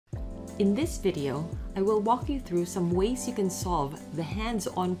In this video, I will walk you through some ways you can solve the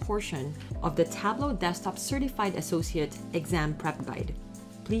hands-on portion of the Tableau Desktop Certified Associate Exam Prep Guide.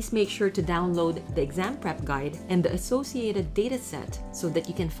 Please make sure to download the exam prep guide and the associated dataset so that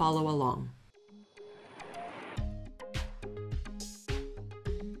you can follow along.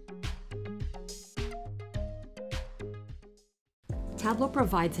 Tableau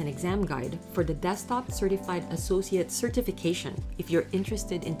provides an exam guide for the Desktop Certified Associate certification if you're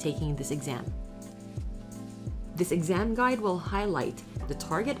interested in taking this exam. This exam guide will highlight the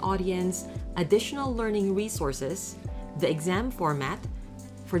target audience, additional learning resources, the exam format.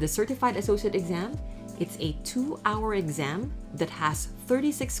 For the Certified Associate exam, it's a 2-hour exam that has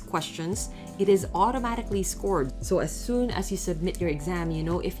 36 questions. It is automatically scored. So as soon as you submit your exam, you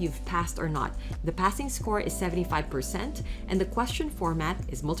know if you've passed or not. The passing score is 75%, and the question format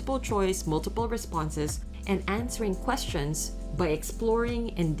is multiple choice, multiple responses, and answering questions by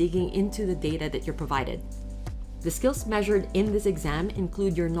exploring and digging into the data that you're provided. The skills measured in this exam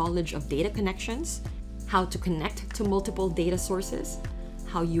include your knowledge of data connections, how to connect to multiple data sources,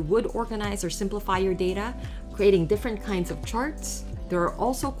 how you would organize or simplify your data, creating different kinds of charts. There are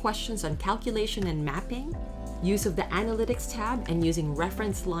also questions on calculation and mapping, use of the Analytics tab and using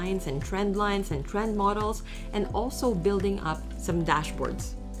reference lines and trend models, and also building up some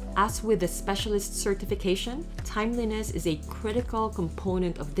dashboards. As with the specialist certification, timeliness is a critical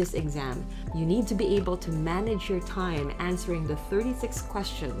component of this exam. You need to be able to manage your time answering the 36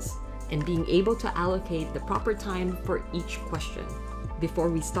 questions and being able to allocate the proper time for each question. Before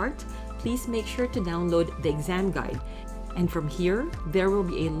we start, please make sure to download the exam guide. And from here, there will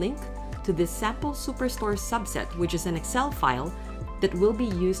be a link to this sample Superstore subset, which is an Excel file that will be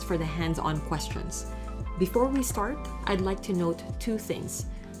used for the hands-on questions. Before we start, I'd like to note two things.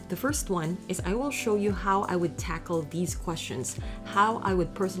 The first one is I will show you how I would tackle these questions, how I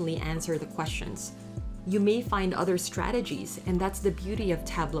would personally answer the questions. You may find other strategies, and that's the beauty of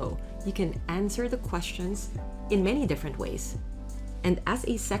Tableau. You can answer the questions in many different ways. And as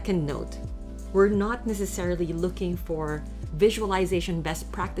a second note, we're not necessarily looking for visualization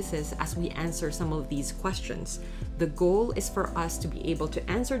best practices as we answer some of these questions. The goal is for us to be able to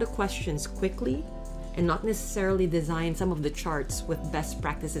answer the questions quickly and not necessarily design some of the charts with best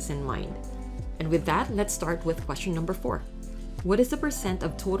practices in mind. And with that, let's start with question number 4. What is the percent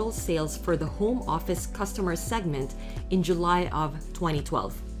of total sales for the home office customer segment in July of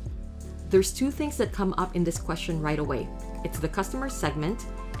 2012? There's two things that come up in this question right away. It's the customer segment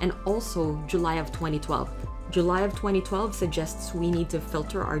and also July of 2012. July of 2012 suggests we need to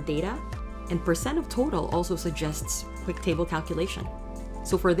filter our data, and percent of total also suggests quick table calculation.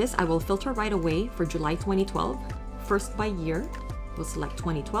 So for this, I will filter right away for July 2012. First by year, we'll select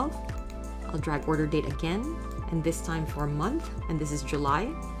 2012. I'll drag order date again, and this time for month, and this is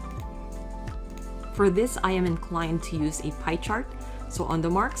July. For this, I am inclined to use a pie chart. So on the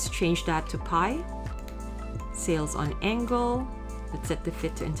marks, change that to pie. Sales on angle. Let's set the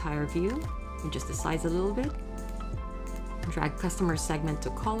fit to entire view. Adjust the size a little bit. Drag customer segment to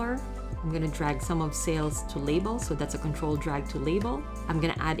color. I'm going to drag sum of sales to label. So that's a control drag to label. I'm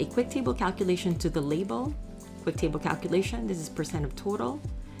going to add a quick table calculation to the label. Quick table calculation. This is percent of total.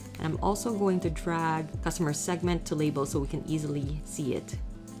 And I'm also going to drag customer segment to label so we can easily see it.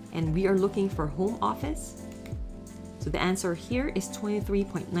 And we are looking for home office. So the answer here is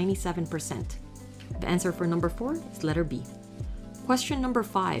 23.97%. The answer for number 4 is letter B. Question number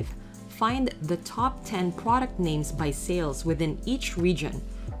 5. Find the top 10 product names by sales within each region.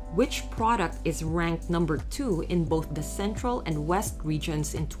 Which product is ranked number 2 in both the Central and West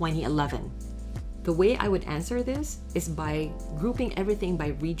regions in 2011? The way I would answer this is by grouping everything by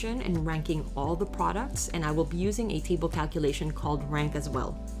region and ranking all the products, and I will be using a table calculation called rank as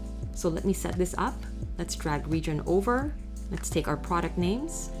well. So let me set this up. Let's drag region over. Let's take our product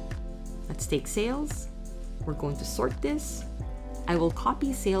names. Let's take sales. We're going to sort this. I will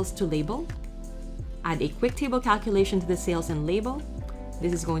copy sales to label. Add a quick table calculation to the sales and label.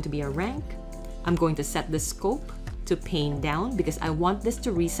 This is going to be a rank. I'm going to set the scope to pane down because I want this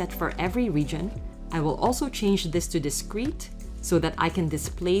to reset for every region. I will also change this to discrete so that I can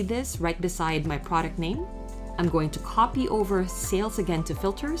display this right beside my product name. I'm going to copy over sales again to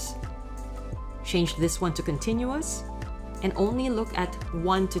filters. Change this one to continuous and only look at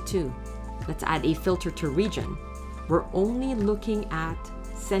 1 to 2. Let's add a filter to region. We're only looking at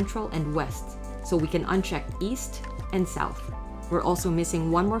Central and West, so we can uncheck East and South. We're also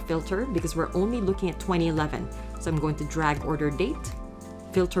missing one more filter because we're only looking at 2011. So I'm going to drag order date,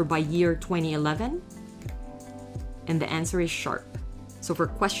 filter by year 2011, and the answer is sharp. So for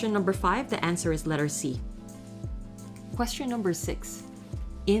question number 5, the answer is letter C. Question number 6.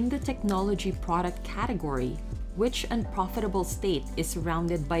 In the technology product category, which unprofitable state is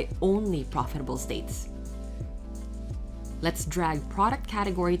surrounded by only profitable states? Let's drag product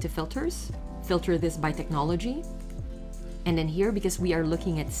category to filters, filter this by technology, and then here, because we are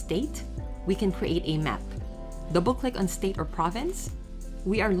looking at state, we can create a map. Double click on state or province.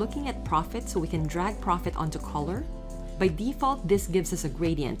 We are looking at profit, so we can drag profit onto color. By default, this gives us a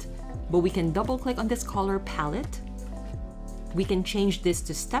gradient, but we can double click on this color palette. We can change this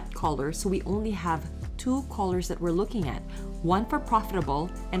to stepped color, so we only have two colors that we're looking at, one for profitable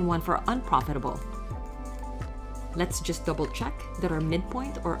and one for unprofitable. Let's just double check that our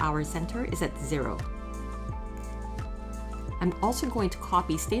midpoint or our center is at 0. I'm also going to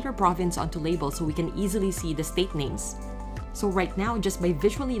copy state or province onto label so we can easily see the state names. So right now, just by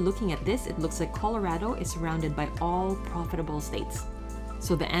visually looking at this, it looks like Colorado is surrounded by all profitable states.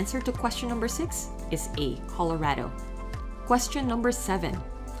 So the answer to question number 6 is A, Colorado. Question number 7.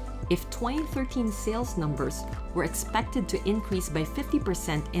 If 2013 sales numbers were expected to increase by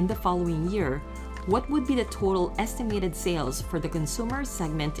 50% in the following year, what would be the total estimated sales for the consumer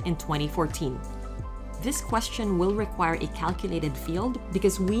segment in 2014? This question will require a calculated field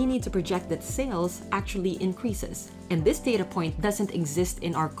because we need to project that sales actually increases. And this data point doesn't exist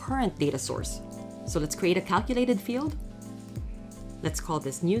in our current data source. So let's create a calculated field. Let's call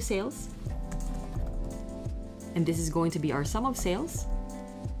this new sales. And this is going to be our sum of sales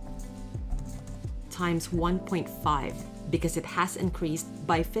times 1.5 because it has increased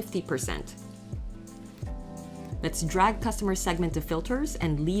by 50%. Let's drag customer segment to filters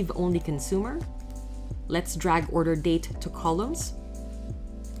and leave only consumer. Let's drag order date to columns.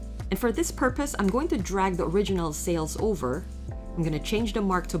 And for this purpose, I'm going to drag the original sales over. I'm going to change the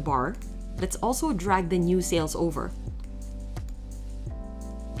mark to bar. Let's also drag the new sales over.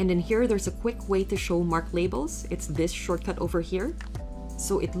 And then here, there's a quick way to show mark labels. It's this shortcut over here.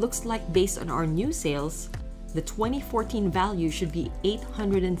 So it looks like based on our new sales, the 2014 value should be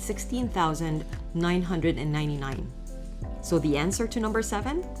 $816,999. So the answer to number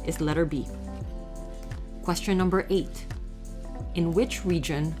 7 is letter B. Question number 8. In which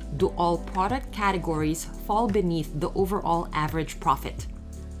region do all product categories fall beneath the overall average profit?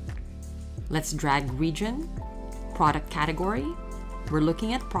 Let's drag region, product category. We're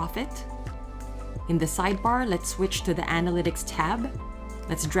looking at profit. In the sidebar, let's switch to the Analytics tab.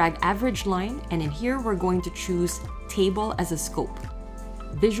 Let's drag average line, and in here, we're going to choose table as a scope.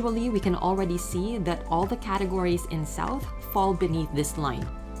 Visually, we can already see that all the categories in South fall beneath this line.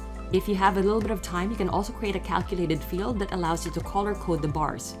 If you have a little bit of time, you can also create a calculated field that allows you to color code the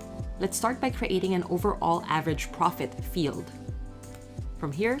bars. Let's start by creating an overall average profit field.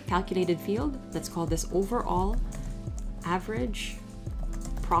 From here, calculated field, let's call this overall average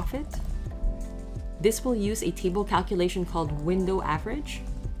profit. This will use a table calculation called window average.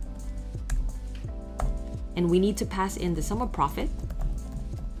 And we need to pass in the sum of profit.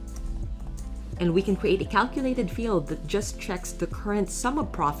 And we can create a calculated field that just checks the current sum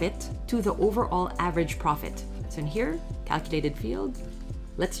of profit to the overall average profit. So in here, calculated field,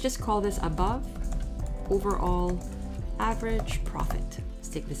 let's just call this above overall average profit. Let's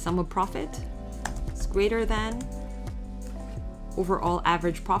take the sum of profit. It's greater than overall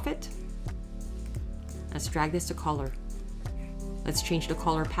average profit. Let's drag this to color. Let's change the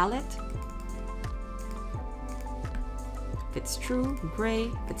color palette. If it's true, gray.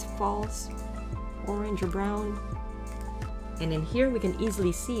 If it's false, orange or brown. And in here, we can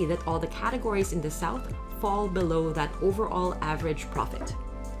easily see that all the categories in the South fall below that overall average profit.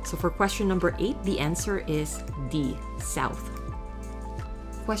 So for question number 8, the answer is D, South.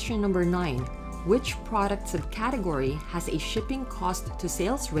 Question number 9. Which product subcategory has a shipping cost to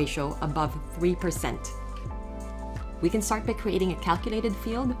sales ratio above 3%? We can start by creating a calculated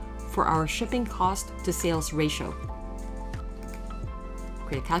field for our shipping cost to sales ratio.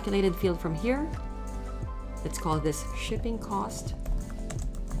 Create a calculated field from here. Let's call this shipping cost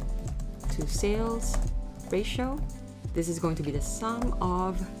to sales ratio. This is going to be the sum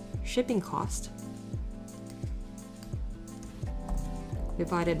of shipping cost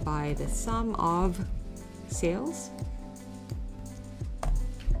divided by the sum of sales.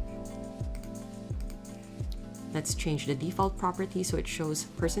 Let's change the default property so it shows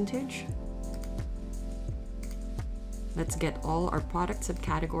percentage. Let's get all our product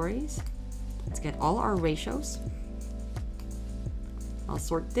subcategories. Let's get all our ratios. I'll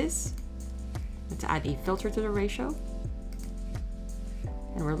sort this. Let's add a filter to the ratio.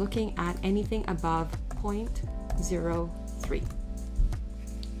 And we're looking at anything above 0.03.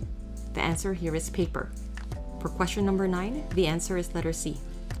 The answer here is paper. For question number 9, the answer is letter C.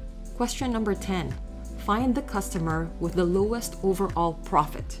 Question number 10. find the customer with the lowest overall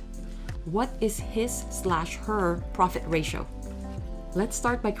profit. What is his/her profit ratio? Let's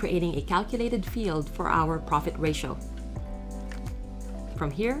start by creating a calculated field for our profit ratio.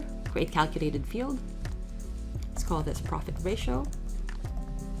 From here, create calculated field. Let's call this profit ratio.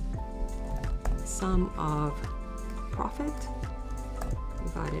 Sum of profit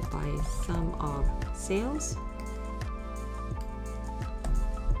divided by sum of sales.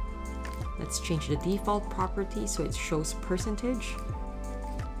 Let's change the default property so it shows percentage.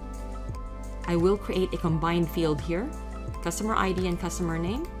 I will create a combined field here, customer ID and customer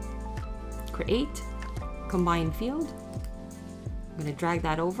name. Create combined field. I'm going to drag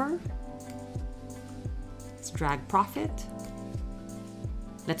that over. Let's drag profit.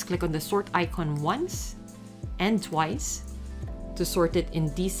 Let's click on the sort icon once and twice to sort it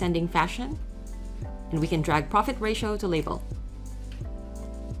in descending fashion. And we can drag profit ratio to label.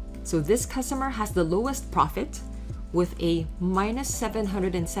 So this customer has the lowest profit with a minus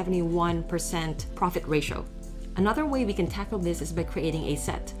 771% profit ratio. Another way we can tackle this is by creating a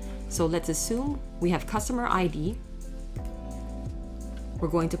set. So let's assume we have customer ID. We're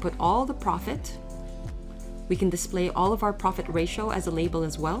going to put all the profit. We can display all of our profit ratio as a label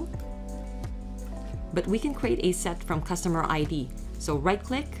as well. But we can create a set from customer ID. So right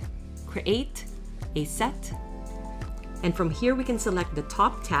click, create a set. And from here we can select the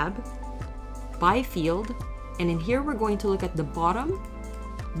top tab, by field, and in here we're going to look at the bottom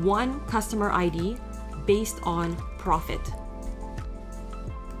one customer ID based on profit.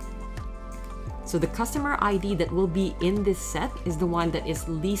 So the customer ID that will be in this set is the one that is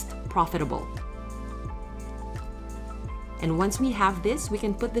least profitable. And once we have this, we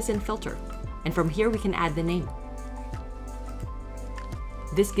can put this in filter. And from here we can add the name.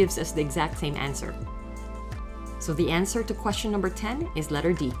 This gives us the exact same answer. So the answer to question number 10 is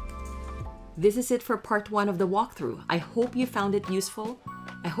letter D. This is it for part 1 of the walkthrough. I hope you found it useful.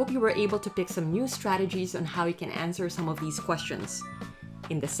 I hope you were able to pick some new strategies on how you can answer some of these questions.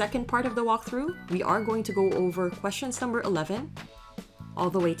 In the second part of the walkthrough, we are going to go over questions number 11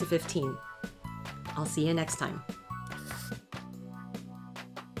 all the way to 15. I'll see you next time.